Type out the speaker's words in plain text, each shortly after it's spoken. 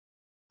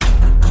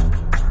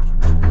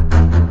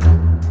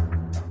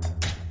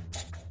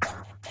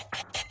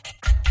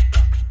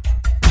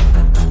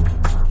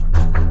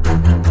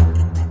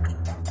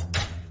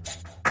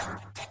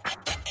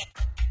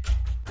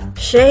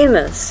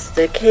Seamus,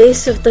 The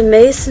Case of the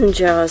Mason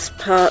Jars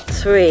Part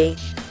 3,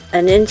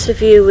 An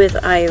Interview with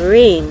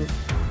Irene,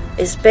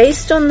 is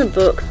based on the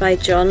book by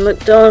John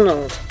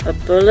MacDonald, A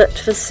Bullet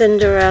for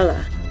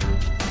Cinderella.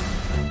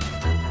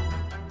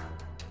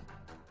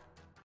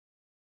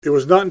 It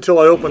was not until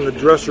I opened the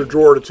dresser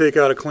drawer to take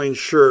out a clean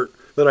shirt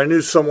that I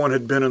knew someone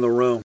had been in the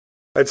room.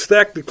 I'd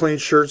stacked the clean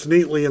shirts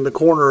neatly in the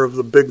corner of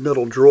the big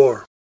middle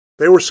drawer.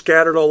 They were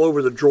scattered all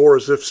over the drawer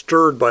as if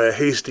stirred by a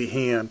hasty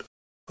hand.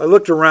 I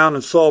looked around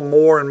and saw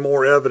more and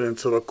more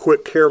evidence of a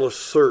quick, careless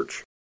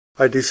search.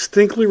 I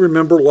distinctly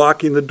remember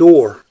locking the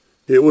door.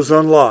 It was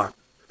unlocked.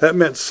 That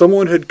meant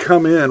someone had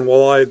come in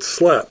while I had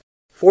slept.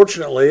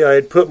 Fortunately, I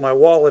had put my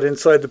wallet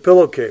inside the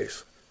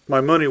pillowcase.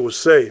 My money was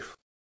safe.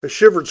 I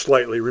shivered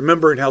slightly,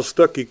 remembering how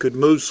Stucky could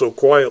move so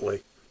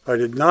quietly. I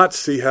did not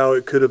see how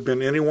it could have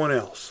been anyone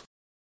else.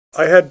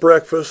 I had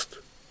breakfast,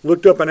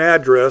 looked up an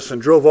address,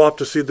 and drove off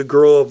to see the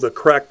girl of the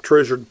cracked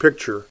treasured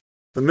picture.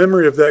 The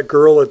memory of that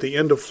girl at the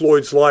end of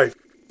Floyd's life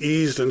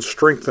eased and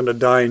strengthened a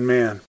dying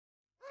man.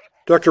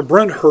 Dr.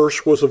 Brent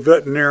Hirsh was a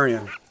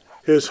veterinarian.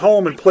 His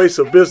home and place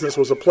of business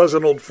was a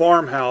pleasant old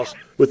farmhouse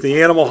with the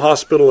animal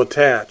hospital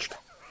attached.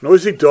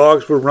 Noisy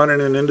dogs were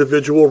running in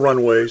individual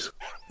runways.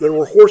 There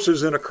were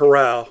horses in a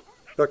corral.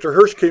 Dr.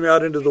 Hirsh came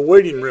out into the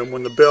waiting room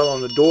when the bell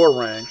on the door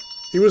rang.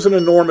 He was an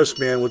enormous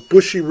man with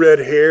bushy red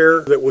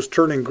hair that was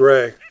turning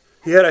gray.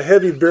 He had a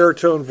heavy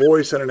baritone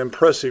voice and an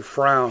impressive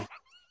frown.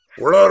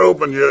 "We're not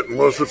open yet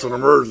unless it's an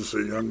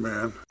emergency, young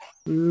man."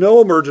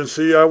 "No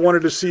emergency. I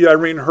wanted to see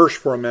Irene Hirsh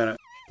for a minute."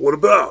 "What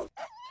about?"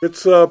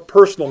 "It's a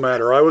personal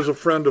matter. I was a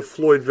friend of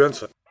Floyd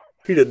Vincent."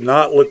 He did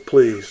not look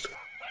pleased.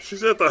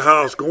 "She's at the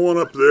house. Go on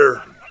up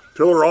there.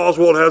 Tell her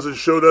Oswald hasn't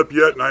showed up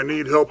yet and I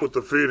need help with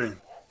the feeding.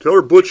 Tell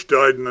her Butch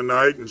died in the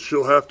night and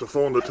she'll have to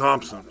phone the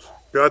Thompsons.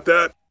 Got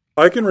that?"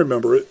 "I can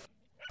remember it."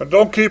 "And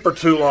don't keep her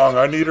too long.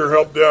 I need her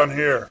help down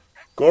here.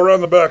 Go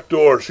around the back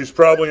door. She's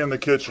probably in the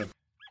kitchen."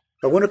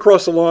 I went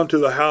across the lawn to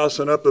the house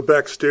and up the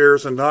back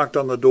stairs and knocked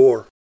on the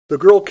door. The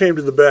girl came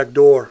to the back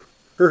door.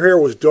 Her hair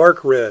was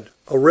dark red,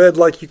 a red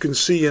like you can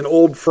see in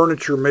old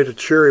furniture made of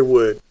cherry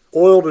wood,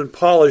 oiled and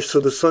polished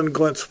so the sun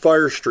glints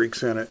fire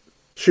streaks in it.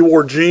 She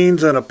wore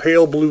jeans and a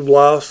pale blue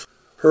blouse.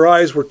 Her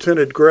eyes were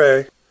tinted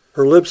gray,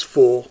 her lips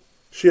full.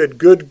 She had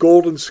good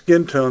golden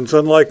skin tones,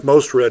 unlike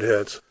most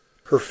redheads.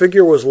 Her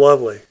figure was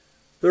lovely.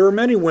 There are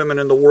many women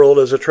in the world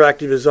as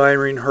attractive as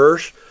Irene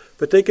Hirsh,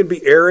 but they can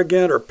be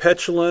arrogant or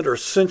petulant or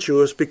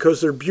sensuous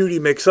because their beauty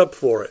makes up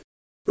for it.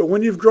 But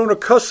when you've grown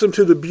accustomed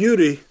to the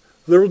beauty,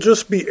 there will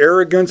just be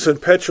arrogance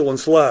and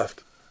petulance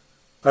left.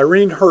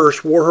 Irene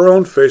Hirsh wore her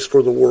own face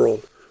for the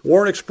world,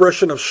 wore an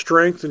expression of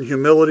strength and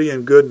humility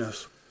and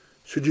goodness.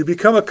 Should you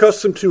become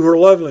accustomed to her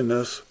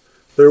loveliness,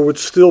 there would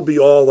still be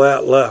all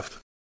that left.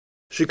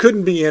 She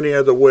couldn't be any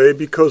other way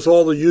because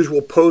all the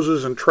usual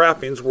poses and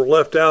trappings were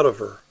left out of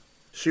her.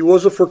 She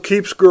was a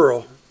for-keeps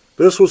girl.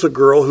 This was a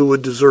girl who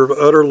would deserve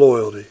utter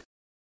loyalty.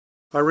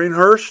 "Irene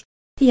Hirsh?"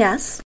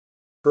 "Yes?"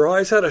 Her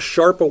eyes had a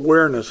sharp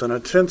awareness and a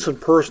tense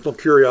and personal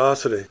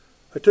curiosity.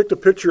 I took the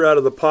picture out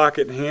of the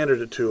pocket and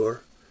handed it to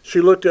her.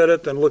 She looked at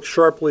it, then looked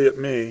sharply at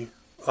me.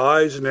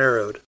 Eyes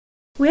narrowed.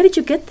 "Where did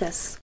you get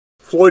this?"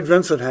 "Floyd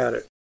Vincent had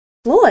it."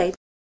 "Floyd?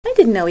 I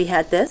didn't know he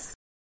had this.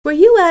 Are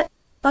you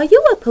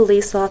a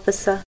police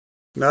officer?"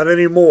 "Not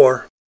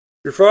anymore.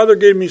 Your father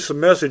gave me some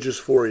messages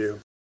for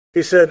you.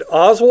 He said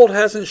Oswald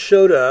hasn't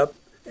showed up,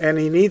 and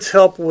he needs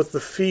help with the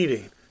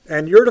feeding,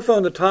 and you're to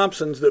phone the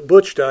Thompsons that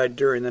Butch died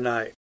during the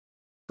night."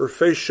 Her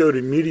face showed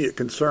immediate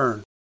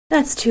concern.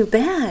 "That's too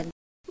bad."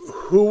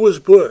 "Who was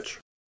Butch?"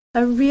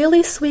 "A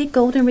really sweet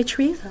golden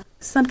retriever.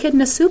 Some kid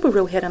in a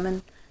Subaru hit him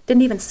and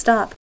didn't even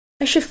stop.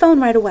 I should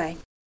phone right away."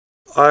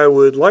 "I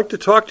would like to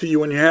talk to you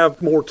when you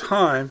have more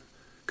time.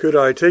 Could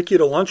I take you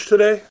to lunch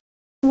today?"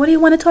 "What do you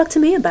want to talk to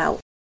me about?"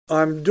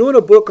 "I'm doing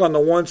a book on the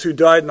ones who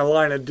died in the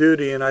line of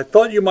duty, and I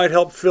thought you might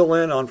help fill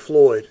in on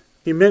Floyd.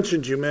 He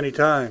mentioned you many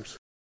times."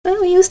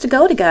 "Well, we used to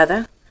go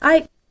together.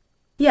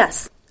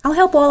 Yes, I'll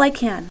help all I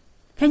can.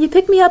 Can you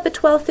pick me up at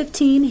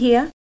 12:15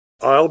 here?"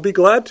 "I'll be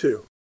glad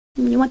to."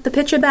 "You want the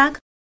picture back?"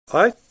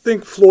 "I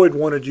think Floyd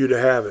wanted you to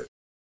have it."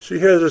 She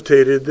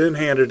hesitated, then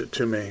handed it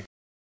to me.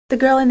 "The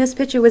girl in this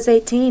picture was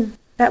 18.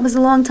 That was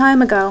a long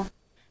time ago."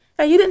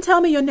 "Hey, you didn't tell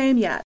me your name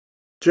yet."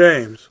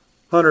 "James.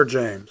 Hunter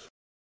James."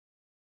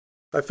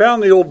 I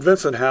found the old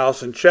Vincent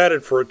house and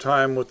chatted for a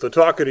time with the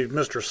talkative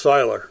Mr.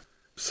 Seiler.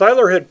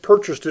 Seiler had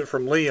purchased it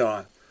from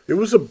Leon. It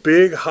was a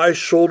big,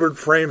 high-shouldered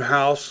frame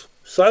house.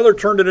 Seiler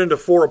turned it into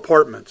 4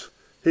 apartments.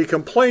 He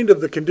complained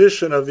of the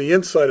condition of the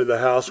inside of the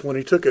house when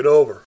he took it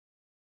over.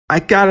 "I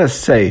gotta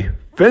say,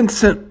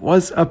 Vincent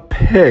was a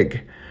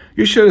pig.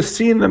 You should have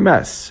seen the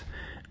mess.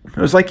 It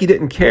was like he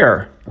didn't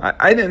care.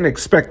 I didn't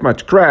expect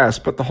much grass,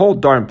 but the whole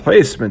darn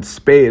place had been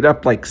spayed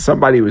up like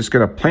somebody was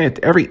going to plant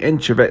every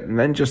inch of it and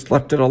then just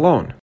left it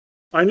alone."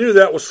 I knew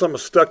that was some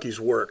of Stucky's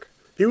work.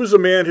 He was a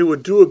man who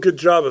would do a good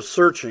job of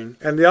searching,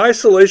 and the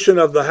isolation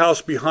of the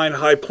house behind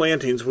high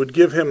plantings would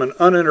give him an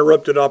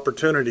uninterrupted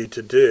opportunity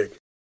to dig.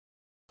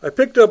 I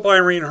picked up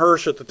Irene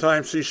Hirsh at the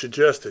time she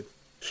suggested.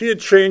 She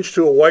had changed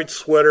to a white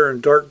sweater and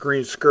dark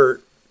green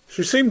skirt.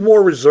 She seemed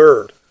more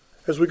reserved.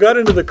 As we got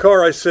into the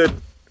car, I said,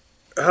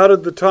 "How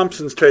did the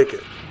Thompsons take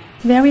it?"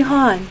 Very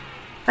hard.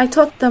 I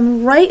talked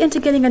them right into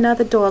getting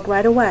another dog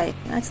right away.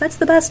 That's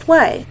the best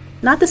way.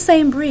 Not the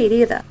same breed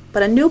either,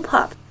 but a new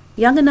pup,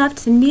 young enough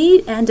to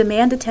need and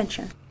demand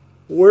attention.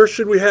 "Where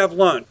should we have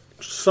lunch?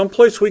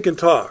 Someplace we can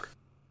talk."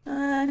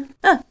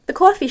 The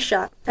coffee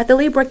shop at the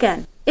Lee Brook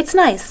Inn. It's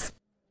nice."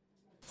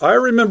 I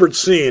remembered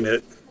seeing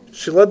it.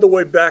 She led the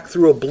way back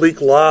through a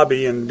bleak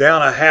lobby and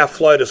down a half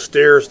flight of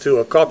stairs to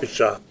a coffee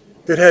shop.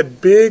 It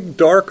had big,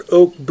 dark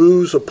oak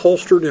booths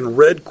upholstered in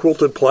red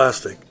quilted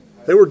plastic.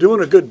 They were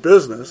doing a good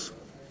business.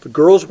 The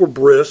girls were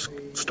brisk,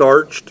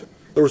 starched.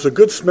 There was a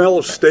good smell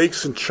of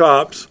steaks and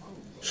chops.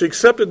 She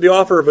accepted the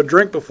offer of a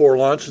drink before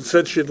lunch and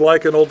said she'd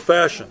like an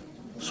old-fashioned.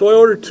 So I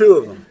ordered 2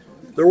 of them.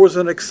 There was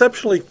an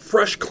exceptionally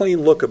fresh,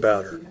 clean look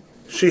about her.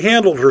 She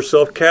handled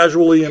herself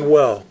casually and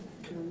well.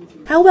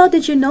 How well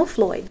did you know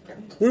Floyd?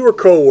 We were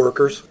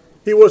co-workers.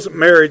 He wasn't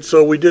married,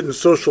 so we didn't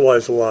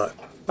socialize a lot.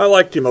 I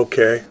liked him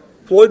okay.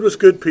 Floyd was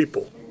good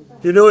people.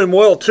 You knew him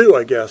well, too,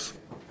 I guess.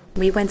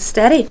 We went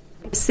steady.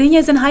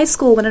 Seniors in high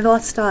school when it all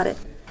started.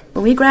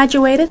 When we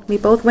graduated, we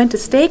both went to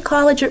State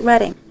College at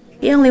Reading.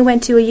 He only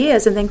went 2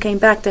 years and then came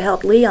back to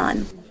help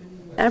Leon.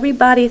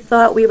 Everybody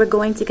thought we were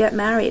going to get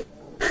married.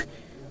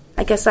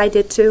 I guess I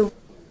did too.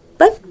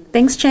 But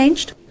things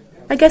changed.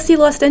 I guess he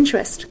lost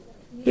interest.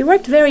 He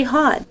worked very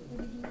hard.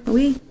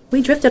 We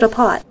drifted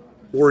apart.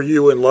 Were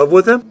you in love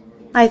with him?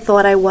 I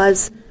thought I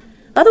was.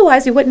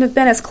 Otherwise, we wouldn't have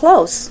been as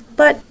close.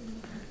 But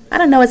I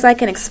don't know as I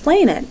can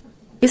explain it.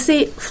 You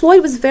see,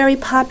 Floyd was very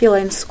popular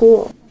in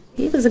school.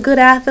 He was a good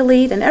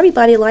athlete, and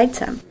everybody liked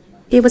him.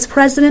 He was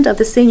president of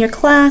the senior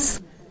class.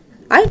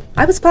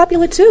 I was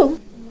popular, too.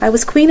 I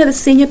was queen of the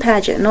senior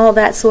pageant and all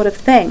that sort of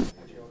thing.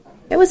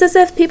 It was as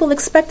if people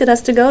expected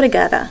us to go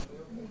together.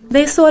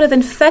 They sort of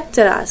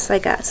infected us, I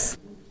guess.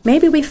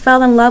 Maybe we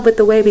fell in love with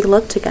the way we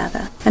looked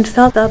together and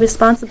felt the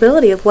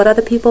responsibility of what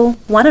other people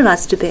wanted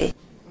us to be.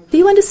 Do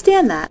you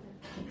understand that?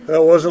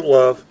 That wasn't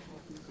love.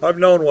 I've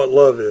known what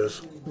love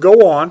is.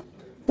 Go on.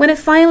 When it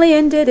finally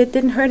ended, it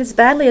didn't hurt as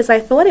badly as I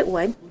thought it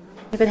would.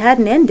 If it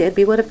hadn't ended,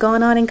 we would have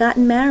gone on and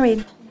gotten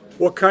married.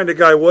 What kind of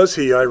guy was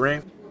he,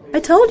 Irene? I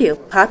told you,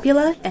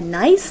 popular and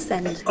nice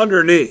and...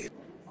 Underneath.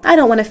 I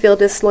don't want to feel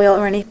disloyal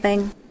or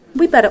anything.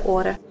 We better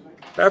order.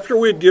 After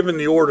we had given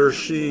the order,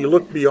 she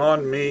looked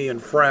beyond me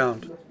and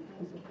frowned.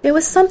 There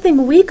was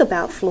something weak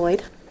about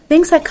Floyd.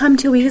 Things had come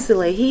too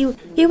easily.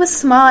 He was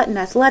smart and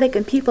athletic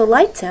and people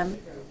liked him,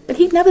 but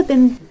he'd never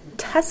been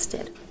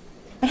tested.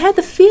 I had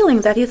the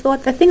feeling that he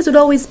thought that things would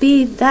always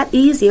be that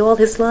easy all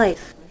his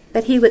life,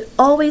 that he would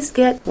always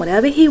get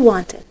whatever he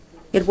wanted.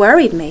 It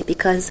worried me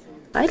because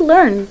I'd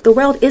learned the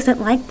world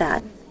isn't like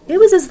that. It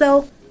was as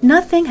though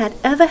nothing had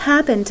ever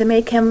happened to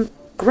make him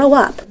grow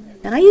up,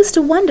 and I used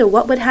to wonder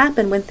what would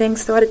happen when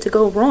things started to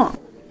go wrong.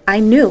 I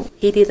knew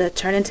he'd either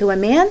turn into a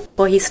man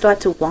or he'd start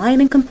to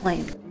whine and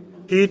complain.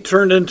 He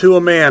turned into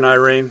a man,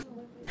 Irene.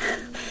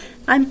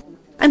 I'm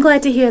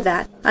glad to hear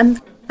that. I'm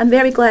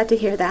very glad to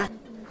hear that.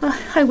 Oh,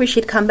 I wish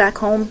he'd come back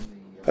home.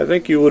 I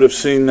think you would have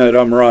seen that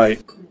I'm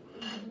right.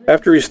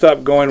 After he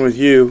stopped going with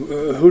you,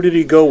 who did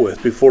he go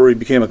with before he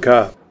became a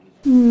cop?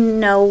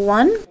 No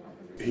one.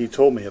 He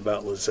told me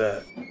about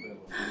Lizette.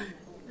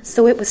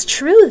 So it was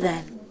true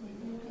then.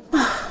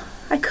 Oh,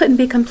 I couldn't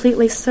be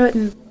completely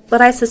certain,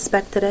 but I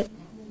suspected it.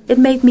 It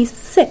made me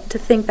sick to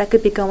think that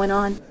could be going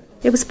on.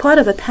 It was part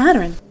of a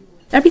pattern.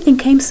 Everything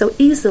came so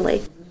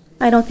easily.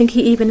 I don't think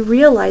he even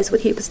realized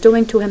what he was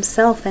doing to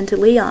himself and to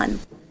Leon.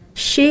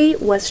 She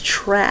was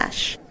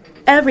trash.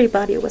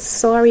 Everybody was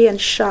sorry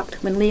and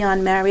shocked when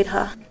Leon married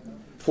her.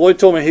 Floyd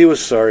told me he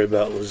was sorry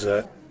about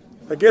Lizette.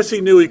 I guess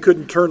he knew he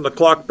couldn't turn the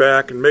clock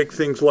back and make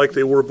things like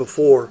they were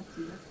before,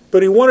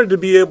 but he wanted to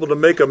be able to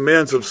make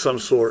amends of some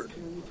sort.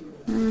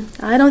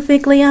 I don't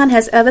think Leon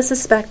has ever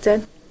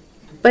suspected.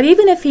 But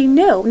even if he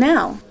knew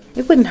now,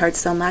 it wouldn't hurt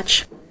so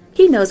much.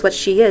 He knows what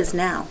she is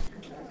now.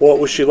 What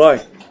was she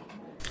like?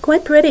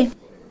 Quite pretty.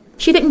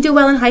 She didn't do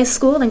well in high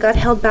school and got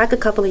held back a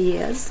couple of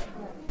years.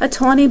 A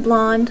tawny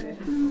blonde.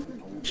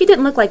 She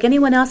didn't look like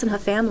anyone else in her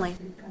family.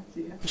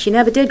 She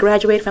never did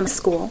graduate from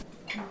school.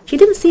 She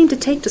didn't seem to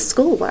take to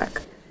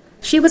schoolwork.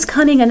 She was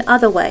cunning in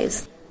other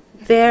ways.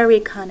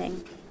 Very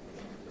cunning.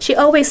 She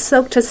always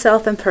soaked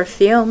herself in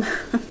perfume.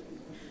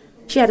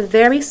 She had a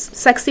very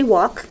sexy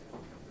walk.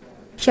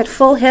 She had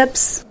full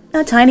hips,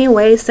 a tiny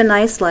waist, and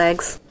nice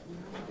legs.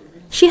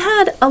 She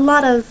had a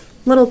lot of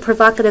little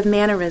provocative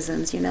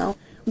mannerisms, you know.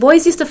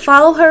 Boys used to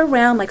follow her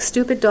around like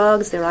stupid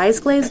dogs, their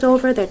eyes glazed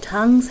over, their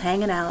tongues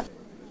hanging out.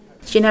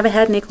 She never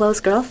had any close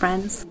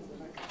girlfriends.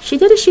 She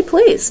did as she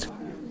pleased.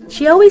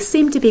 She always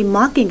seemed to be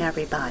mocking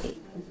everybody.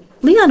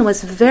 Leon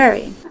was a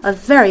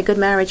very good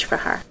marriage for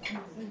her.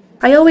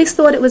 I always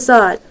thought it was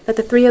odd that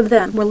the three of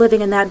them were living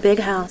in that big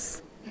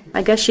house.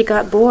 I guess she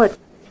got bored,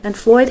 and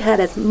Floyd had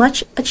as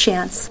much a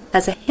chance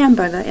as a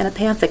hamburger in a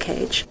panther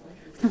cage.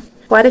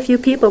 Quite a few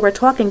people were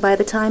talking by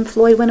the time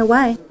Floyd went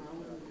away.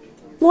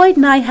 Floyd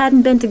and I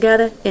hadn't been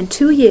together in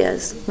 2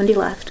 years when he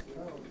left.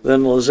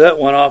 Then Lizette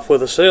went off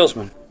with a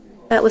salesman.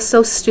 That was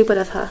so stupid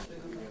of her.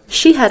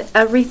 She had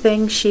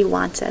everything she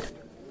wanted.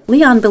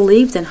 Leon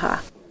believed in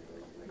her.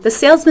 The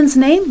salesman's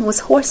name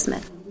was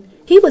Horseman.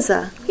 He was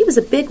a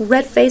big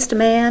red-faced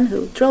man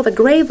who drove a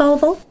gray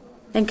Volvo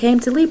and came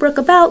to Leabrook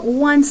about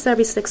once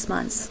every 6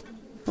 months.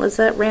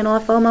 Lizette ran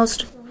off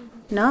almost...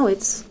 No,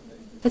 it's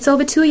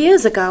over 2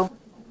 years ago.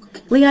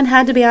 Leon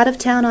had to be out of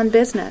town on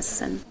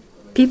business, and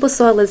people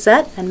saw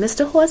Lizette and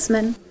Mr.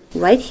 Horseman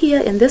right here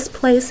in this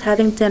place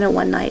having dinner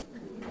one night.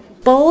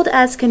 Bold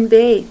as can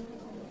be.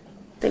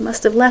 They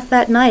must have left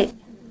that night,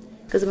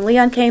 because when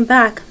Leon came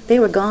back, they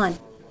were gone.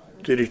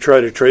 Did he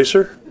try to trace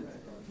her?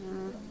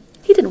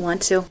 He didn't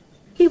want to.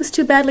 He was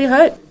too badly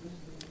hurt.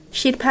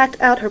 She'd packed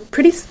out her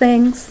pretty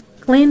things,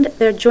 cleaned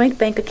their joint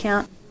bank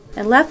account,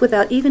 and left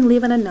without even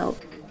leaving a note.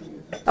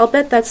 I'll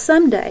bet that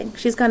someday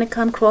she's going to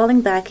come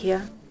crawling back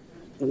here.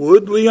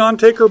 Would Leon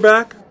take her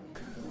back?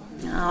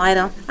 No, I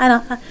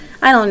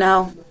don't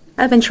know.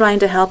 I've been trying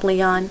to help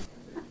Leon.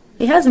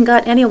 He hasn't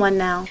got anyone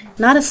now,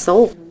 not a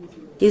soul.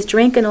 He's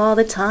drinking all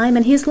the time,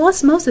 and he's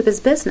lost most of his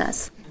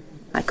business.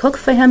 I cook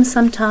for him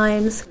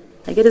sometimes.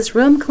 I get his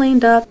room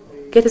cleaned up,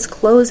 get his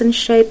clothes in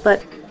shape,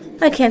 but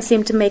I can't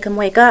seem to make him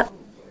wake up.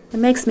 It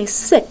makes me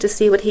sick to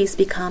see what he's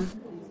become.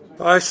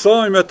 I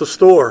saw him at the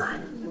store.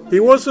 He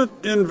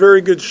wasn't in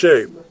very good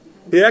shape.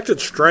 He acted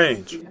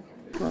strange.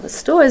 Well, the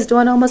store is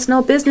doing almost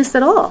no business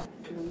at all.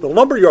 The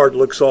lumberyard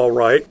looks all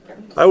right.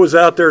 I was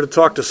out there to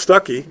talk to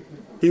Stucky.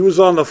 He was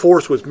on the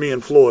force with me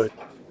and Floyd.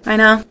 I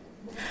know.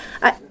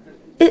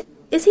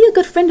 Is he a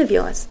good friend of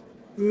yours?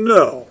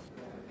 No.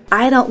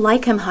 I don't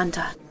like him,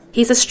 Hunter.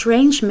 He's a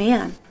strange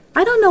man.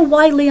 I don't know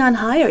why Leon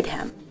hired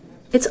him.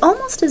 It's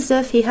almost as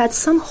if he had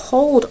some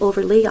hold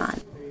over Leon.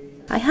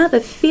 I have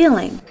a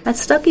feeling that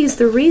Stucky's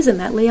the reason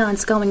that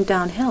Leon's going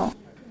downhill.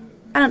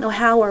 I don't know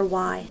how or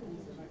why.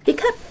 He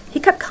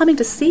kept coming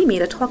to see me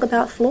to talk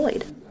about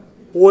Floyd.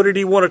 What did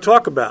he want to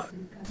talk about?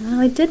 Well,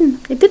 it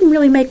didn't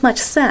really make much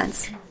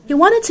sense. He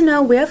wanted to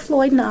know where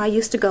Floyd and I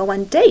used to go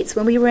on dates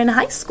when we were in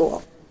high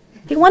school.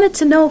 He wanted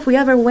to know if we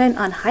ever went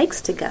on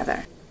hikes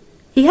together.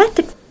 He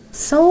acted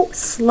so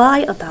sly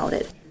about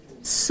it,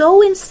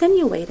 so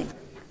insinuating.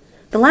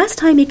 The last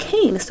time he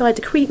came, he started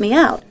to creep me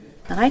out,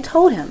 and I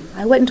told him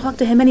I wouldn't talk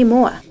to him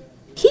anymore.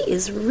 He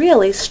is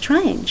really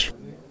strange.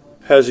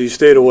 Has he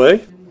stayed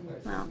away?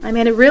 Well, I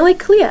made it really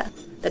clear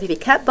that if he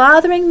kept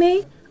bothering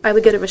me, I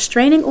would get a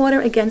restraining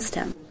order against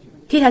him.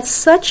 He had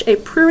such a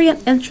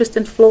prurient interest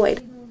in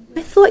Floyd.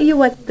 I thought you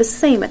were the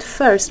same at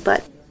first,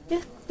 but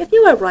if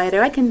you were a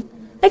writer, I can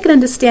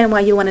understand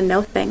why you want to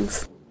know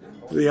things.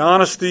 The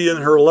honesty in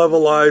her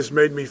level eyes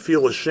made me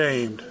feel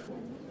ashamed.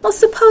 Well,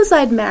 suppose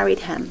I'd married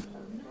him.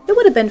 It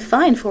would have been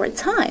fine for a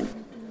time,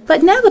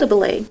 but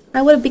inevitably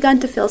I would have begun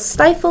to feel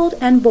stifled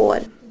and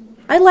bored.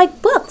 I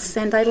like books,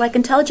 and I like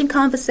intelligent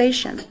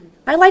conversation.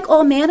 I like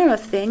all manner of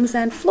things,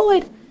 and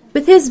Floyd,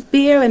 with his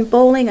beer and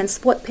bowling and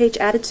sport page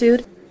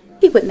attitude,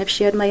 he wouldn't have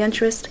shared my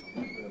interest.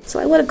 So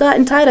I would have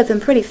gotten tired of him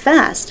pretty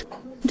fast.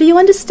 Do you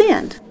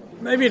understand?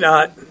 Maybe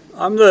not.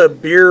 I'm the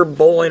beer,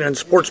 bowling, and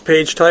sports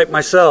page type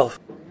myself.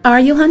 Are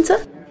you,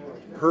 Hunter?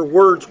 Her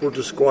words were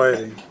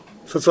disquieting.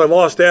 Since I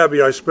lost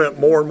Abby, I spent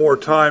more and more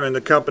time in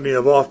the company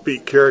of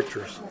offbeat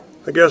characters.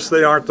 I guess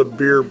they aren't the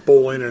beer,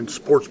 bowling, and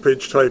sports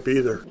page type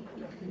either.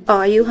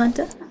 Are you,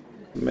 Hunter?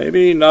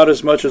 Maybe not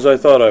as much as I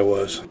thought I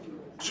was.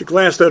 She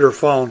glanced at her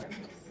phone.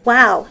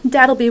 Wow,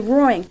 Dad'll be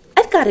roaring.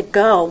 I've got to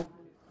go.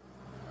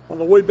 On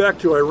the way back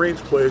to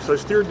Irene's place, I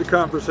steered the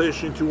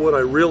conversation to what I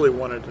really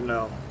wanted to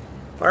know.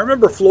 I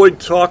remember Floyd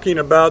talking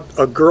about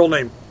a girl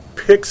named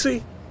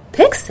Pixie.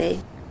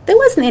 Pixie? There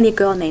wasn't any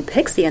girl named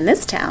Pixie in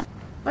this town.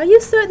 Are you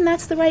certain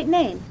that's the right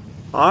name?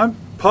 I'm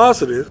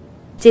positive.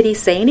 Did he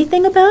say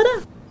anything about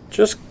her?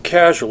 Just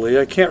casually.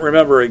 I can't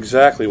remember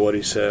exactly what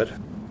he said.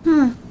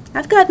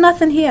 I've got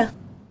nothing here.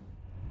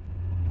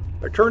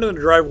 I turned in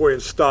the driveway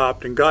and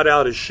stopped and got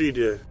out as she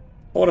did.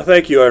 I want to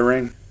thank you,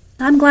 Irene.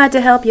 I'm glad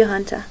to help you,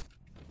 Hunter.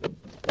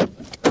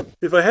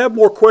 If I have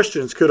more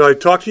questions, could I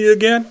talk to you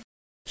again?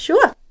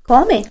 Sure,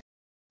 call me.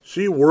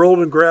 She whirled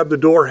and grabbed the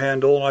door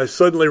handle, and I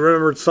suddenly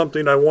remembered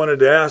something I wanted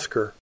to ask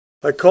her.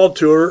 I called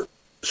to her.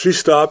 She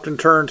stopped and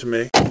turned to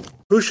me.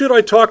 Who should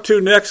I talk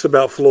to next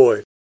about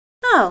Floyd?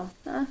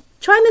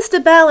 Try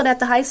Mr. Ballard at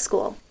the high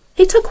school.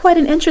 He took quite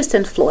an interest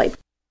in Floyd.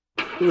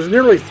 It was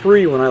nearly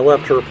 3 when I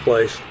left her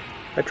place.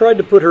 I tried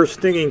to put her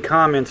stinging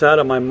comments out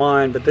of my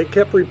mind, but they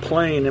kept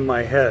replaying in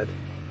my head.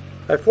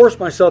 I forced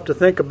myself to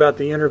think about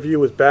the interview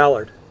with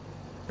Ballard.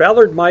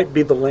 Ballard might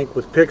be the link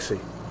with Pixie.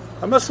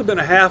 I must have been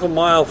a half a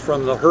mile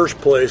from the Hirsh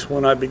place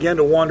when I began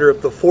to wonder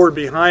if the Ford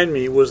behind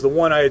me was the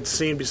one I had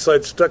seen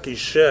beside Stucky's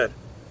shed.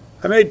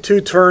 I made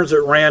 2 turns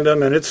at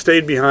random, and it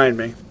stayed behind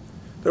me.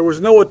 There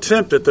was no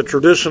attempt at the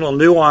traditional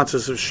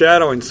nuances of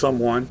shadowing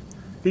someone.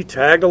 He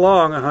tagged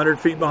along 100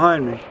 feet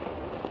behind me.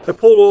 I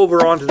pulled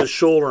over onto the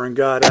shoulder and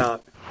got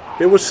out.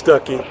 It was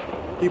Stucky.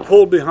 He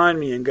pulled behind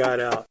me and got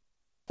out.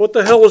 What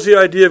the hell was the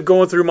idea of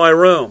going through my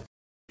room?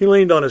 He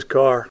leaned on his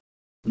car.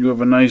 You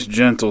have a nice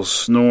gentle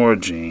snore,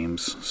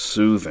 James.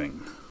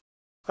 Soothing.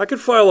 I could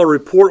file a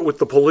report with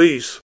the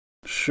police.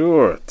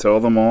 Sure, tell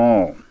them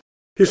all.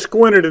 He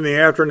squinted in the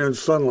afternoon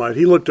sunlight.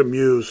 He looked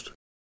amused.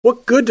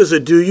 What good does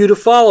it do you to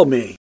follow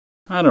me?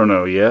 I don't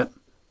know yet.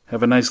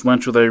 Have a nice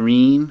lunch with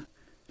Irene.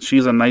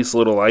 She's a nice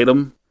little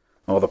item.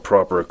 All the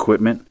proper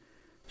equipment.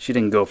 She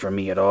didn't go for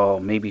me at all.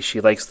 Maybe she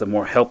likes the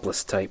more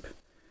helpless type.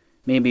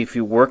 Maybe if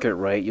you work it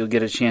right, you'll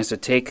get a chance to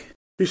take...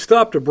 He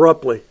stopped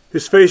abruptly.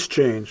 His face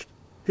changed.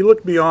 He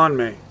looked beyond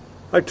me.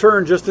 I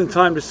turned just in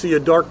time to see a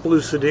dark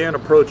blue sedan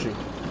approaching.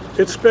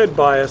 It sped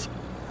by us.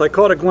 I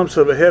caught a glimpse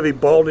of a heavy,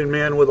 balding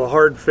man with a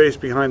hard face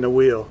behind the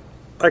wheel.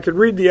 I could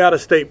read the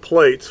out-of-state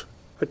plates.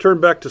 I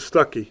turned back to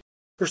Stuckey.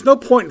 There's no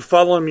point in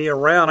following me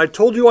around. I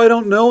told you I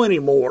don't know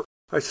anymore.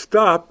 I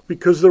stopped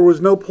because there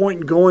was no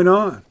point in going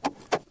on.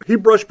 He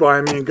brushed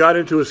by me and got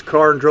into his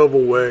car and drove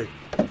away.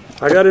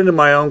 I got into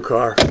my own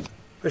car.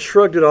 I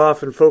shrugged it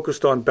off and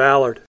focused on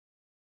Ballard.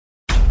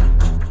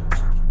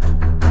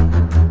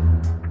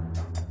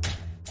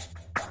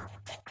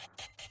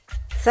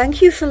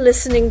 Thank you for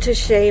listening to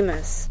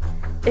Seamus.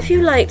 If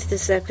you liked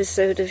this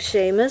episode of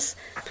Seamus,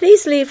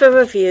 please leave a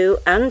review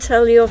and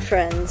tell your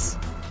friends.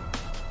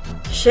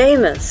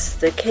 Seamus,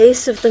 The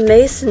Case of the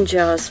Mason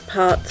Jars,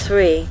 Part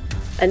 3,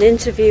 an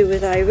interview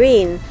with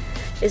Irene,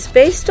 is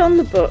based on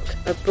the book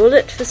A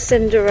Bullet for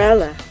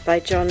Cinderella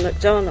by John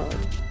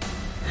MacDonald.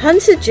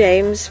 Hunter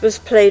James was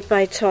played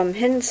by Tom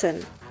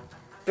Hinton.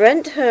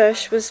 Brent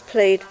Hirsh was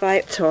played by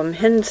Tom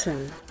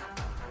Hinton.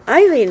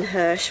 Irene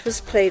Hirsh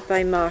was played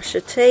by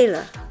Marsha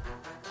Taylor.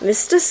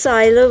 Mr.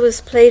 Seiler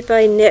was played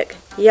by Nick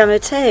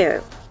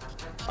Yamateo.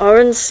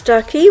 Oren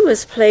Stuckey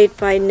was played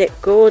by Nick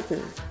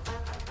Gordon.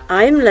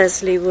 I'm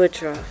Leslie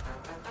Woodruff.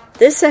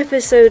 This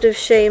episode of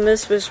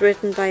Seamus was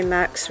written by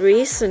Max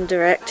Reese and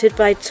directed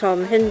by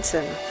Tom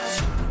Hinton.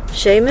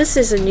 Seamus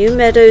is a New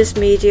Meadows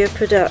Media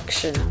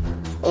production.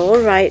 All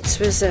rights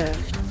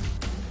reserved.